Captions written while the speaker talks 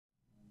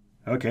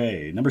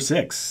Okay, number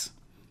 6.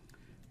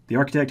 The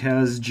architect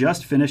has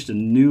just finished a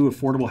new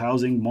affordable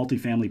housing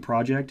multifamily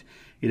project.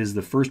 It is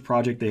the first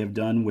project they have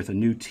done with a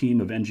new team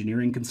of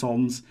engineering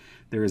consultants.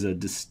 There is a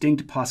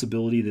distinct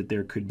possibility that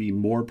there could be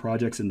more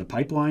projects in the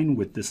pipeline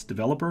with this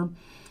developer.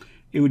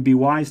 It would be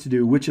wise to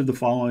do which of the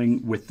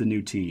following with the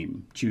new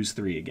team? Choose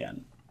 3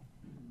 again.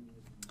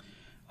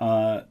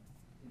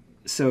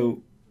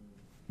 So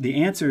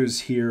the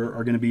answers here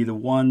are going to be the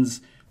ones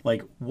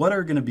like what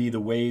are going to be the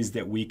ways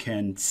that we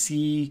can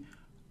see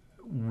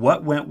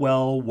what went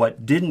well,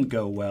 what didn't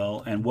go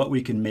well, and what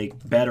we can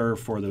make better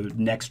for the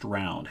next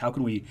round. How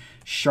can we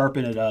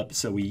sharpen it up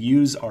so we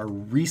use our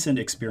recent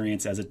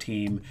experience as a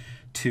team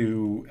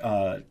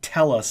to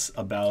tell us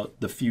about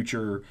the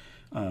future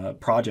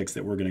projects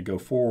that we're going to go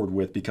forward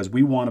with, because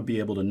we want to be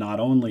able to not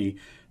only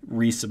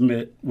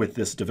resubmit with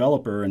this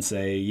developer and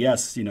say,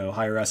 yes,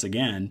 hire us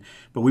again,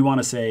 but we want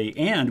to say,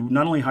 and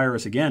not only hire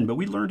us again, but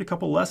we learned a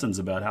couple lessons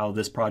about how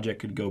this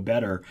project could go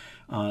better,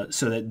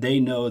 so that they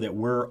know that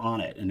we're on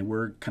it and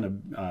we're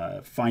kind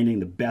of finding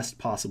the best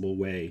possible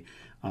way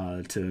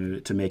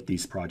to make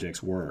these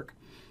projects work.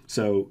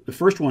 So the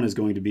first one is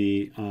going to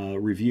be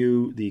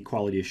review the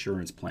quality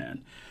assurance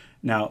plan.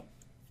 Now,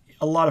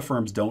 a lot of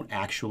firms don't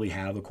actually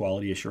have a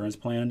quality assurance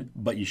plan,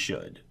 but you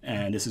should.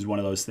 And this is one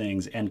of those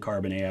things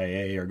NCARB and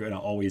AIA are going to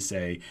always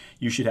say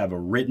you should have a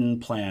written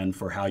plan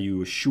for how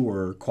you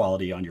assure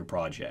quality on your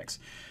projects.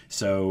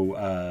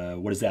 So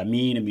what does that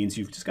mean? It means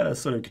you've just got a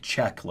sort of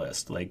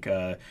checklist, like,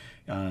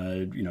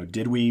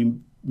 did we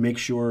make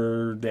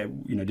sure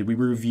that, did we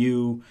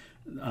review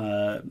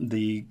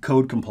the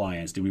code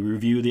compliance? Did we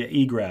review the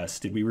egress?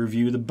 Did we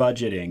review the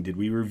budgeting? Did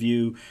we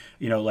review,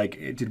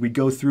 did we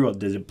go through it?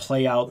 Does it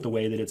play out the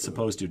way that it's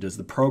supposed to? Does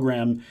the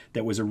program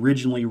that was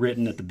originally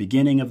written at the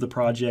beginning of the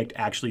project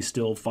actually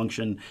still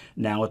function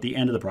now at the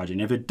end of the project?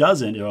 And if it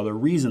doesn't, there are other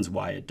reasons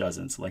why it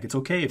doesn't. So, like, it's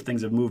okay if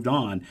things have moved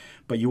on,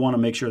 but you want to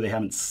make sure they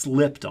haven't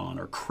slipped on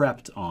or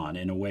crept on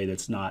in a way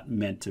that's not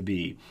meant to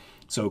be.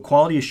 So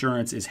quality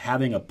assurance is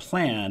having a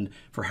plan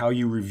for how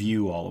you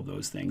review all of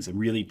those things and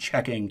really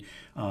checking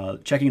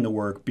the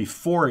work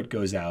before it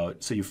goes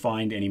out, so you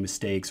find any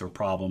mistakes or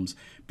problems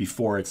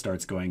before it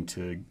starts going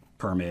to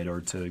permit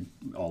or to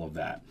all of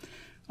that.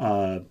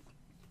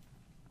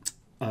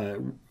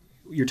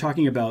 You're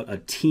talking about a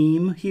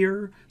team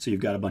here, so you've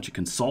got a bunch of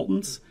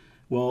consultants.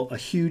 Well, a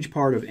huge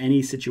part of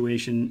any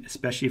situation,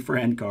 especially for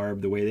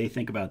NCARB, the way they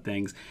think about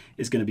things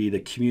is going to be the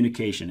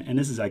communication. And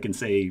this is, I can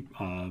say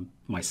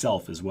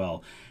myself as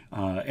well.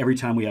 Every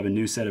time we have a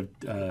new set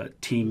of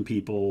team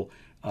people,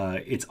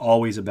 it's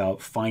always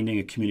about finding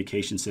a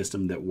communication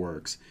system that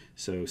works.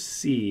 So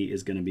C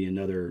is going to be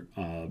another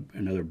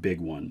big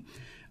one.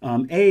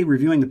 A,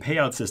 reviewing the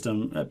payout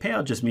system.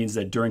 Payout just means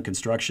that during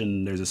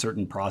construction, there's a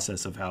certain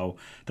process of how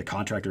the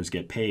contractors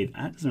get paid.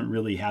 That doesn't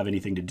really have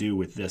anything to do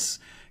with this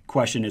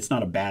question. It's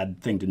not a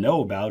bad thing to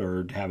know about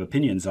or have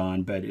opinions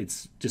on, but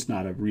it's just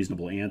not a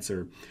reasonable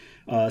answer.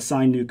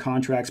 Sign new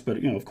contracts,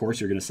 but of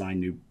course you're going to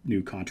sign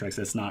new contracts.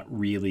 That's not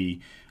really,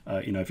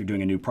 if you're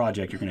doing a new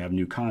project, you're going to have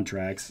new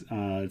contracts.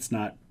 It's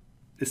not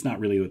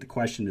really what the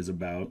question is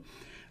about.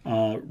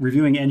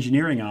 Reviewing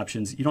engineering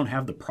options, you don't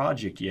have the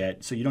project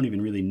yet, so you don't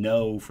even really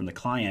know from the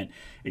client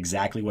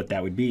exactly what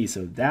that would be,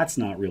 so that's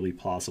not really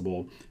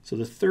possible. So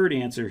the third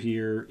answer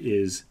here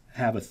is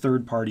have a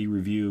third party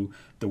review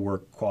the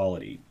work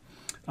quality.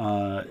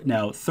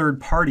 Now,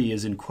 third party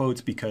is in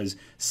quotes because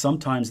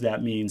sometimes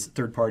that means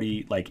third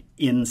party like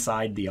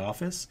inside the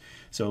office.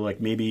 So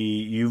like maybe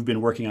you've been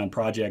working on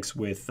projects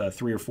with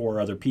 3 or 4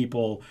 other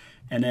people,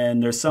 and then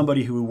there's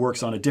somebody who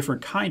works on a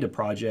different kind of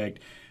project,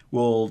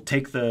 will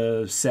take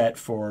the set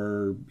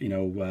for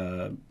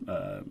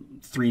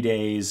 3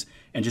 days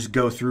and just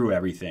go through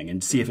everything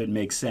and see if it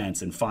makes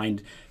sense and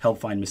help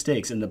find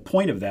mistakes. And the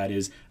point of that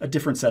is a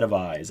different set of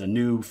eyes, a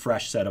new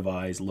fresh set of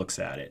eyes looks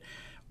at it.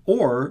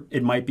 Or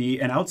it might be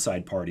an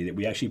outside party that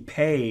we actually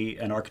pay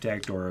an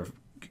architect or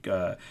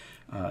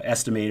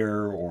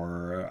estimator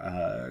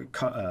or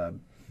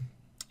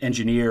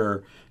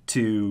engineer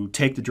to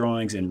take the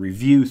drawings and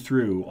review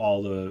through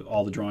all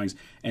the drawings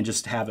and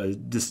just have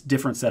this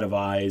different set of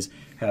eyes,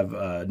 have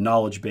a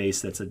knowledge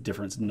base that's a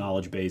different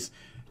knowledge base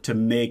to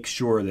make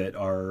sure that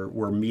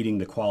we're meeting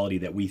the quality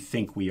that we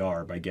think we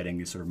are by getting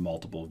these sort of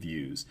multiple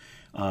views.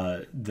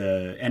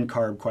 The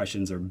NCARB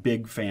questions are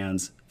big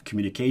fans of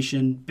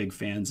communication, big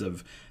fans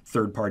of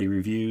third-party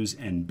reviews,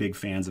 and big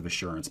fans of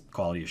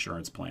quality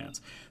assurance plans.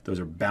 Those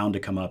are bound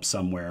to come up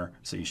somewhere,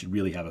 so you should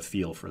really have a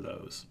feel for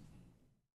those.